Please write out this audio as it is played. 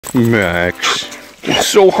Max, it's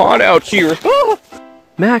so hot out here.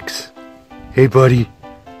 Max. Hey, buddy.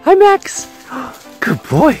 Hi, Max. Good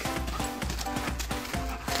boy.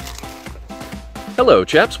 Hello,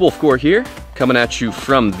 chaps. Wolfgore here, coming at you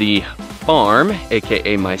from the farm,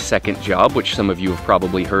 aka my second job, which some of you have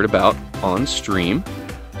probably heard about on stream.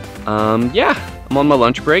 Yeah, I'm on my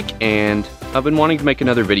lunch break, and I've been wanting to make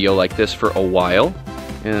another video like this for a while.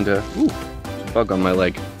 And, ooh, there's a bug on my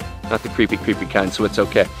leg. Not the creepy kind, so it's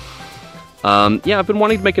okay. Yeah, I've been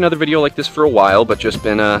wanting to make another video like this for a while, but just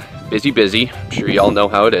been busy. I'm sure y'all know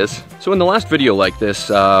how it is. So in the last video like this,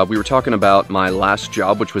 we were talking about my last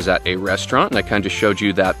job, which was at a restaurant, and I kind of showed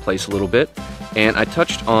you that place a little bit. And I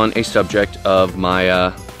touched on a subject of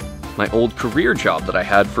my my old career job that I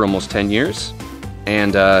had for almost 10 years,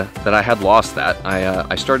 and that I had lost that.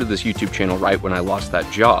 I started this YouTube channel right when I lost that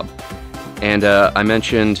job, and I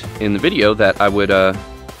mentioned in the video that I would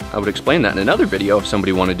explain that in another video if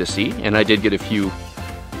somebody wanted to see, and I did get a few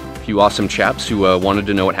awesome chaps who wanted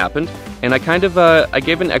to know what happened, and I kind of I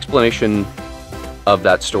gave an explanation of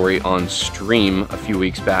that story on stream a few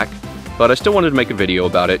weeks back, but I still wanted to make a video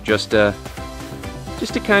about it just to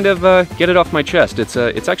kind of get it off my chest.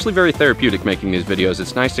 It's actually very therapeutic making these videos.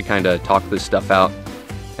 It's nice to kind of talk this stuff out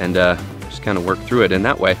and just kind of work through it in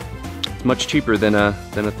that way. It's much cheaper than a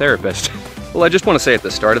therapist. Well, I just want to say at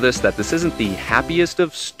the start of this that this isn't the happiest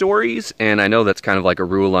of stories, and I know that's kind of like a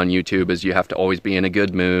rule on YouTube, is you have to always be in a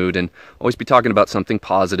good mood and always be talking about something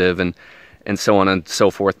positive and so on and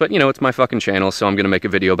so forth. But, you know, it's my fucking channel, so I'm going to make a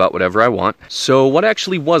video about whatever I want. So what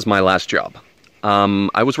actually was my last job?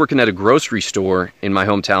 I was working at a grocery store in my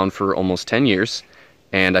hometown for almost 10 years,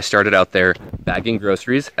 and I started out there bagging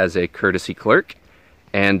groceries as a courtesy clerk,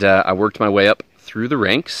 and I worked my way up through the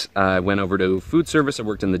ranks. I went over to food service. I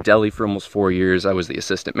worked in the deli for almost 4 years. I was the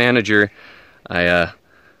assistant manager. I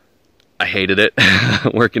hated it.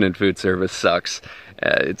 Working in food service sucks.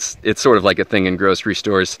 It's sort of like a thing in grocery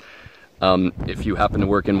stores. If you happen to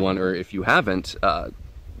work in one, or if you haven't,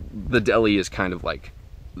 the deli is kind of like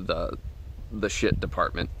the shit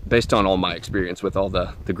department, based on all my experience with all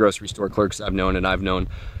the grocery store clerks I've known, and I've known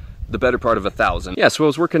the better part of 1,000. Yeah, so I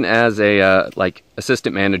was working as a like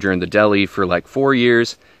assistant manager in the deli for like 4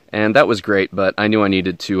 years, and that was great, but I knew I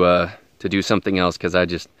needed to do something else, because I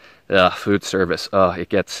just food service,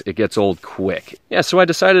 it gets old quick. Yeah, so I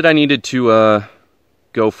decided I needed to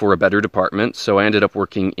go for a better department, so I ended up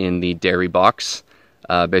working in the dairy box,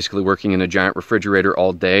 basically working in a giant refrigerator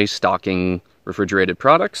all day, stocking refrigerated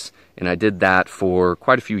products, and I did that for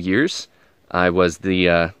quite a few years. I was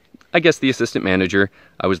the I guess the assistant manager.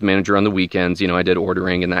 I was the manager on the weekends. You know, I did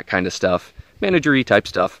ordering and that kind of stuff, managery type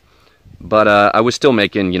stuff. But I was still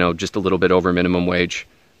making, you know, just a little bit over minimum wage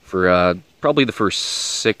for probably the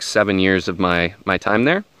first 6-7 years of my time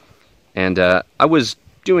there. And I was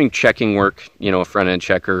doing checking work, you know, a front-end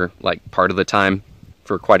checker, like part of the time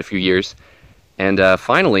for quite a few years. And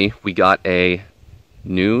finally, we got a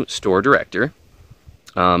new store director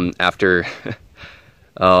after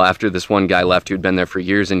this one guy left who'd been there for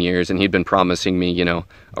years and years, and he'd been promising me, you know,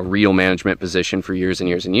 a real management position for years and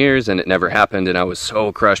years and years, and it never happened. And I was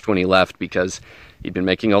so crushed when he left, because he'd been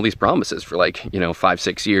making all these promises for like, you know,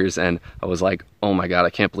 5-6 years, and I was like, oh my god, I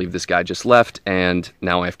can't believe this guy just left, and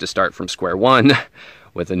now I have to start from square one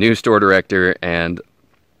with a new store director, and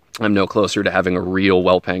I'm no closer to having a real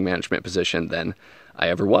well-paying management position than I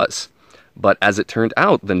ever was. But as it turned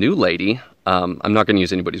out, the new lady, I'm not going to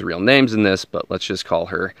use anybody's real names in this, but let's just call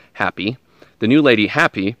her Happy. The new lady,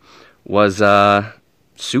 Happy, was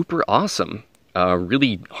super awesome.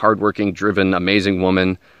 Really hardworking, driven, amazing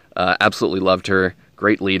woman. Absolutely loved her.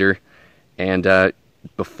 Great leader. And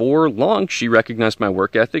before long, she recognized my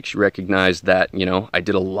work ethic. She recognized that, you know, I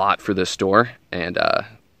did a lot for this store, and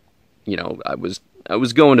you know, I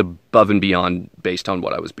was going above and beyond based on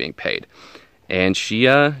what I was being paid. And she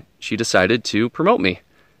decided to promote me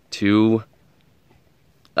to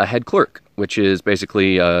a head clerk, which is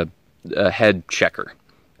basically a head checker.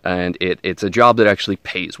 And it's a job that actually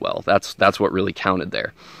pays well. That's what really counted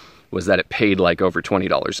there, was that it paid like over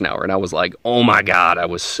 $20 an hour. And I was like, oh my god, I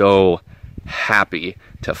was so happy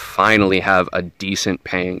to finally have a decent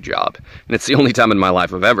paying job. And it's the only time in my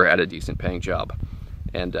life I've ever had a decent paying job.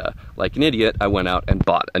 And like an idiot, I went out and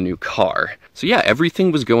bought a new car. So yeah,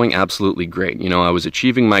 everything was going absolutely great. You know, I was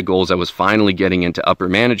achieving my goals. I was finally getting into upper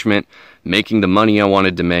management, making the money I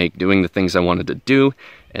wanted to make, doing the things I wanted to do.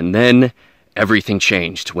 And then everything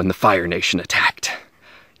changed when the Fire Nation attacked.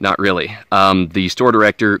 Not really. The store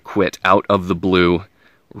director quit out of the blue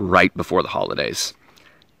right before the holidays.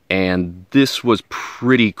 And this was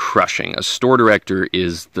pretty crushing. A store director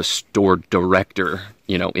is the store director.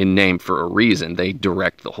 in name for a reason. They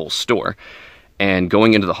direct the whole store. And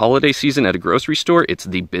going into the holiday season at a grocery store, it's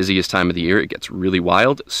the busiest time of the year. It gets really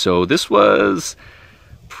wild. So this was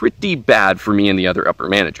pretty bad for me and the other upper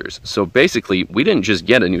managers. So basically, we didn't just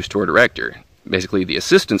get a new store director. Basically, the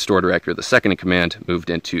assistant store director, the second in command, moved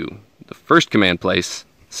into the first command place,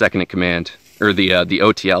 second in command, or the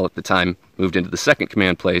OTL at the time, moved into the second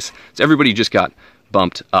command place. So everybody just got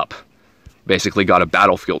bumped up, basically got a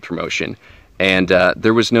battlefield promotion. And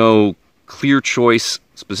there was no clear choice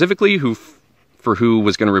specifically for who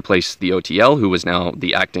was going to replace the OTL, who was now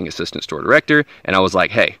the acting assistant store director. And I was like,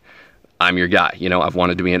 hey, I'm your guy. I've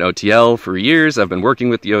wanted to be an OTL for years. I've been working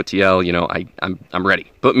with the OTL. I'm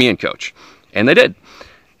ready. Put me in, coach. And they did.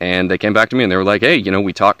 And they came back to me and they were like, hey,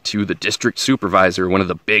 we talked to the district supervisor, one of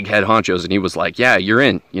the big head honchos, and he was like, yeah, you're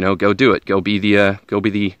in, go do it. Go be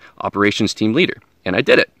the operations team leader. And I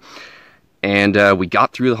did it. And we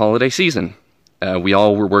got through the holiday season. We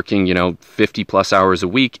all were working, 50 plus hours a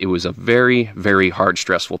week. It was a very, very hard,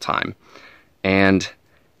 stressful time. And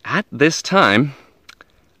at this time,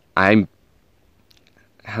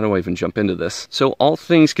 how do I even jump into this? So all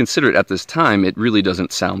things considered, at this time, it really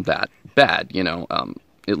doesn't sound that bad,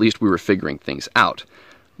 at least we were figuring things out.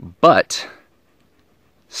 But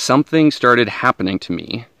something started happening to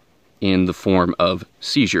me in the form of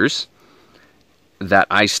seizures that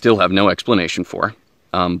I still have no explanation for.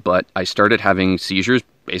 But I started having seizures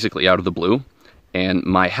basically out of the blue, and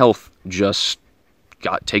my health just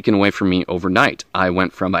got taken away from me overnight. I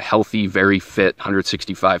went from a healthy, very fit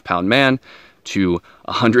 165-pound man to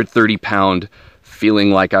 130-pound,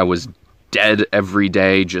 feeling like I was dead every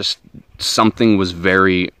day. Just something was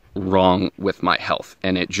very wrong with my health,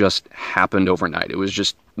 and it just happened overnight. It was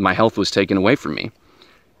just, my health was taken away from me.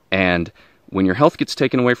 And when your health gets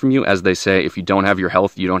taken away from you, as they say, if you don't have your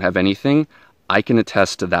health, you don't have anything. I can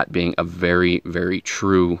attest to that being a very, very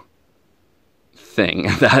true thing.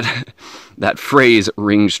 That phrase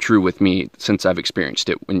rings true with me since I've experienced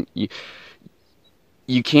it. When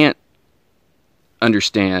you can't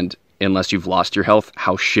understand, unless you've lost your health,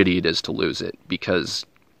 how shitty it is to lose it, because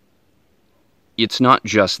it's not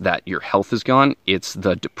just that your health is gone, it's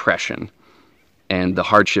the depression and the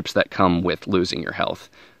hardships that come with losing your health.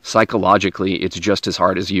 Psychologically, it's just as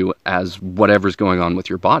hard as whatever's going on with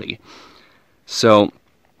your body. So,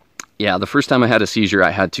 yeah, the first time I had a seizure,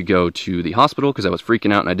 I had to go to the hospital because I was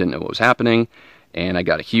freaking out and I didn't know what was happening. And I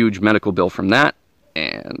got a huge medical bill from that.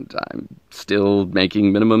 And I'm still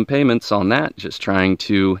making minimum payments on that, just trying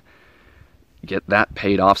to get that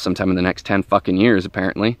paid off sometime in the next 10 fucking years,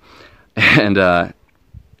 apparently. And,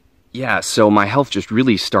 yeah, so my health just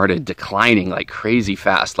really started declining like crazy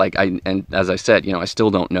fast. And as I said, I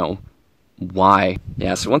still don't know why.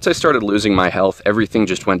 Yeah, so once I started losing my health, everything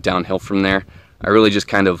just went downhill from there. I really just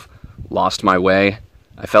kind of lost my way.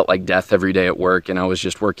 I felt like death every day at work, and I was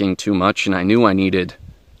just working too much, and I knew I needed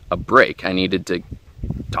a break. I needed to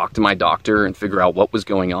talk to my doctor and figure out what was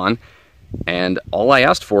going on. And all I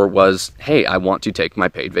asked for was, hey, I want to take my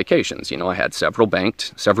paid vacations. I had several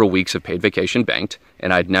weeks of paid vacation banked,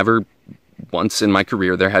 and I'd never once in my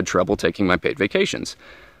career there had trouble taking my paid vacations.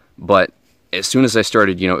 But as soon as I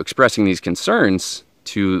started, expressing these concerns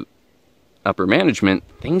to upper management,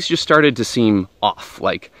 things just started to seem off.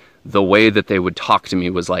 Like, the way that they would talk to me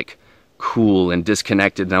was like cool and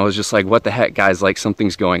disconnected. And I was just like, what the heck, guys? Like,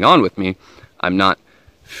 something's going on with me. I'm not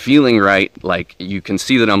feeling right. Like, you can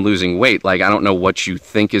see that I'm losing weight. Like, I don't know what you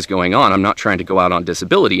think is going on. I'm not trying to go out on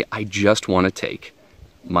disability. I just want to take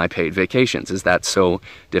my paid vacations. Is that so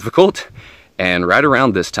difficult? And right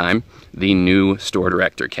around this time, the new store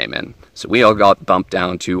director came in. So we all got bumped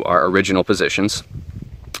down to our original positions.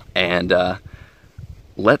 And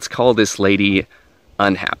let's call this lady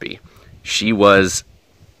unhappy. She was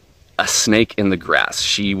a snake in the grass.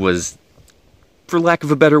 She was, for lack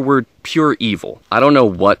of a better word, pure evil. I don't know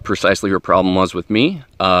what precisely her problem was with me,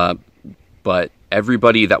 but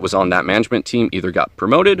everybody that was on that management team either got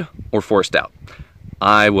promoted or forced out.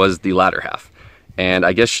 I was the latter half. And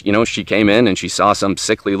I guess, she came in and she saw some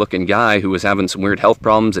sickly looking guy who was having some weird health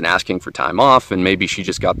problems and asking for time off, and maybe she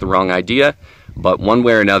just got the wrong idea. But one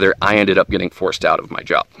way or another, I ended up getting forced out of my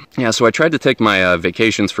job. Yeah, so I tried to take my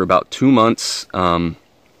vacations for about 2 months, and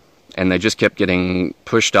they just kept getting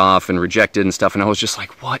pushed off and rejected and stuff. And I was just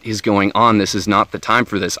like, what is going on? This is not the time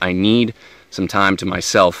for this. I need some time to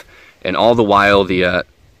myself. And all the while, the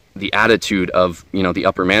attitude of, the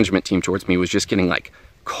upper management team towards me was just getting like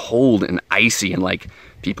cold and icy, and like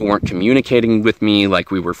people weren't communicating with me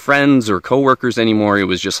like we were friends or coworkers anymore. It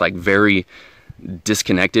was just like very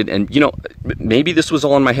disconnected. And maybe this was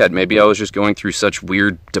all in my head. Maybe I was just going through such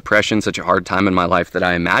weird depression, such a hard time in my life that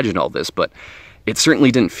I imagined all this, but it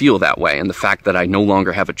certainly didn't feel that way. And the fact that I no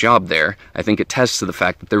longer have a job there, I think attests to the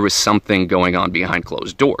fact that there was something going on behind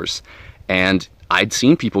closed doors. And I'd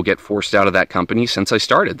seen people get forced out of that company since I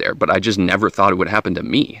started there, but I just never thought it would happen to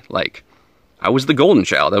me. Like, I was the golden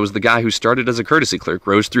child. I was the guy who started as a courtesy clerk,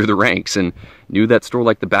 rose through the ranks, and knew that store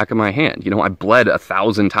like the back of my hand. You know, I bled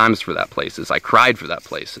 1,000 times for that place. I cried for that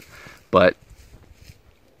place. But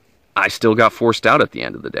I still got forced out at the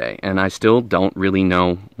end of the day, and I still don't really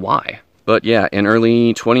know why. But yeah, in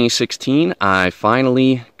early 2016, I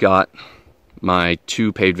finally got my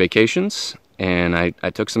 2 paid vacations, and I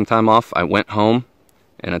took some time off. I went home,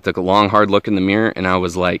 and I took a long, hard look in the mirror, and I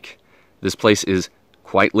was like, this place is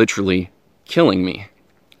quite literally killing me,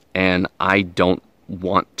 and I don't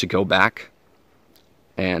want to go back.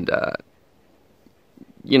 And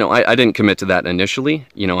you know, I didn't commit to that initially.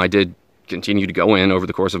 You know, I did continue to go in over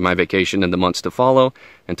the course of my vacation and the months to follow,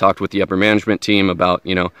 and talked with the upper management team about,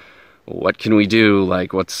 you know, what can we do?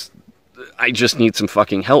 Like, I just need some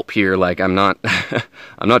fucking help here. Like, I'm not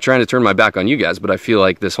I'm not trying to turn my back on you guys, but I feel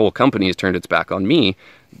like this whole company has turned its back on me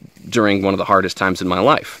during one of the hardest times in my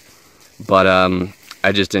life. But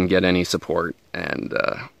I just didn't get any support, and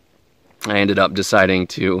I ended up deciding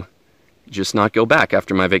to just not go back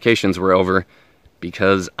after my vacations were over,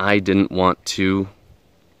 because I didn't want to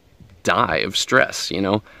die of stress, you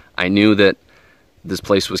know? I knew that this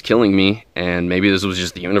place was killing me, and maybe this was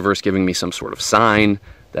just the universe giving me some sort of sign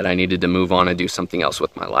that I needed to move on and do something else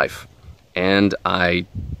with my life. And I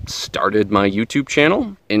started my YouTube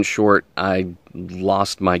channel. In short, I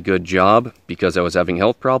lost my good job because I was having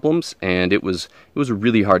health problems, and it was a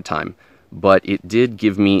really hard time. But it did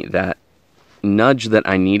give me that nudge that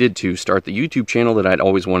I needed to start the YouTube channel that I'd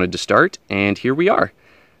always wanted to start, and here we are.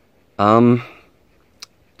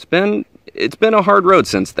 It's been a hard road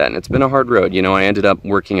since then. It's been a hard road. You know, I ended up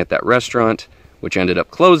working at that restaurant, which ended up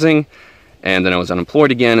closing. And then I was unemployed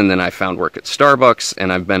again, and then I found work at Starbucks,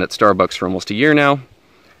 and I've been at Starbucks for almost a year now.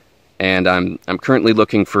 And I'm currently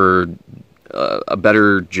looking for a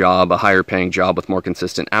better job, a higher paying job with more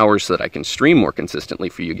consistent hours so that I can stream more consistently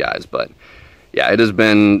for you guys. But yeah, it has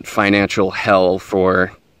been financial hell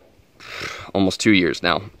for almost 2 years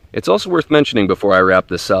now. It's also worth mentioning before I wrap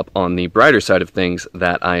this up, on the brighter side of things,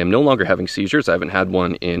 that I am no longer having seizures. I haven't had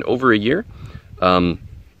one in over a year.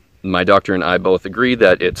 My doctor and I both agree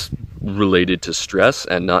that it's related to stress,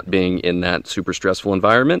 and not being in that super stressful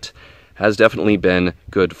environment has definitely been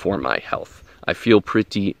good for my health. I feel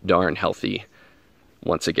pretty darn healthy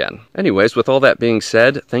once again. Anyways, with all that being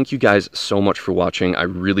said, thank you guys so much for watching. I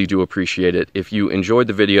really do appreciate it. If you enjoyed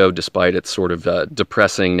the video, despite its sort of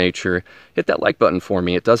depressing nature, hit that like button for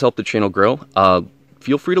me. It does help the channel grow.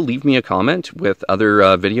 Feel free to leave me a comment with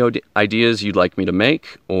other video ideas you'd like me to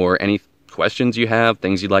make, or any questions you have,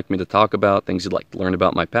 things you'd like me to talk about, things you'd like to learn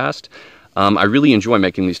about my past. I really enjoy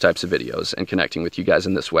making these types of videos and connecting with you guys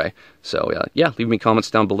in this way. So yeah, leave me comments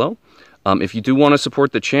down below. If you do want to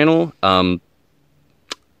support the channel,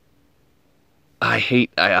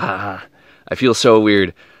 I feel so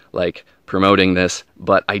weird like promoting this,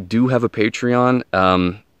 but I do have a Patreon.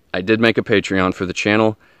 I did make a Patreon for the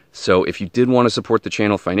channel, so if you did want to support the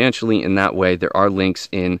channel financially in that way, there are links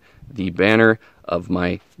in the banner of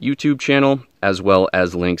my YouTube channel, as well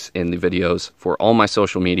as links in the videos for all my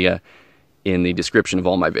social media in the description of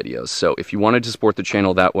all my videos. So if you wanted to support the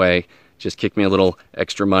channel that way, just kick me a little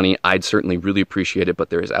extra money. I'd certainly really appreciate it, but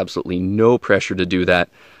there is absolutely no pressure to do that.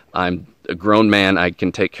 I'm a grown man. I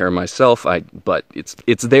can take care of myself. But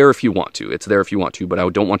it's there if you want to. It's there if you want to, but I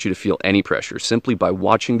don't want you to feel any pressure. Simply by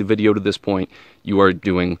watching the video to this point, you are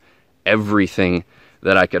doing everything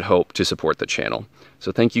that I could hope to support the channel.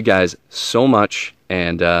 So thank you guys so much,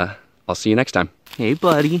 and I'll see you next time. Hey,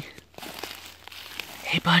 buddy.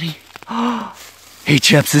 Hey, buddy. Hey,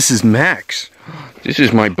 chaps, this is Max. This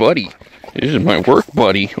is my buddy. This is my work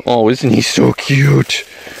buddy. Oh, isn't he so cute?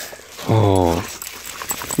 Oh,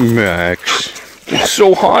 Max. It's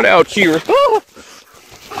so hot out here.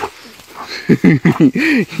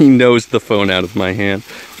 He knows the phone out of my hand.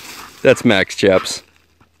 That's Max, chaps.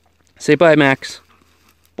 Say bye, Max.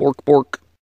 Bork, bork.